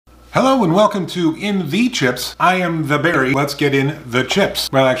Hello and welcome to In the Chips. I am the Barry. Let's get in the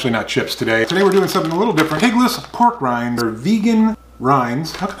chips. Well, actually not chips today. Today we're doing something a little different. Pigless pork rinds. They're vegan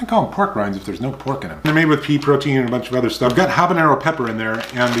rinds. How can I call them pork rinds if there's no pork in them? They're made with pea protein and a bunch of other stuff. I've got habanero pepper in there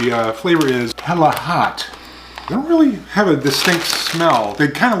and the flavor is hella hot. They don't really have a distinct smell. They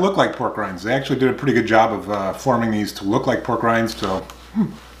kind of look like pork rinds. They actually did a pretty good job of forming these to look like pork rinds, so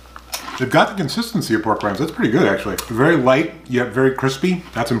they've got the consistency of pork rinds. That's pretty good, actually. Very light, yet very crispy.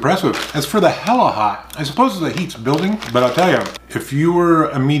 That's impressive. As for the hella hot, I suppose the heat's building, but I'll tell you, if you were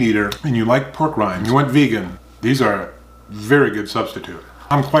a meat eater and you like pork rinds, you went vegan, these are a very good substitute.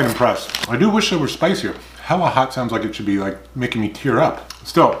 I'm quite impressed. I do wish they were spicier. Hella hot sounds like it should be like making me tear up.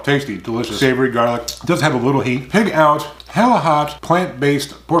 Still, tasty, delicious, savory garlic. It does have a little heat. Pig out, hella hot,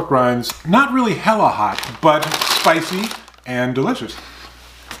 plant-based pork rinds. Not really hella hot, but spicy and delicious.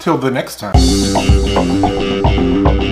 Till the next time.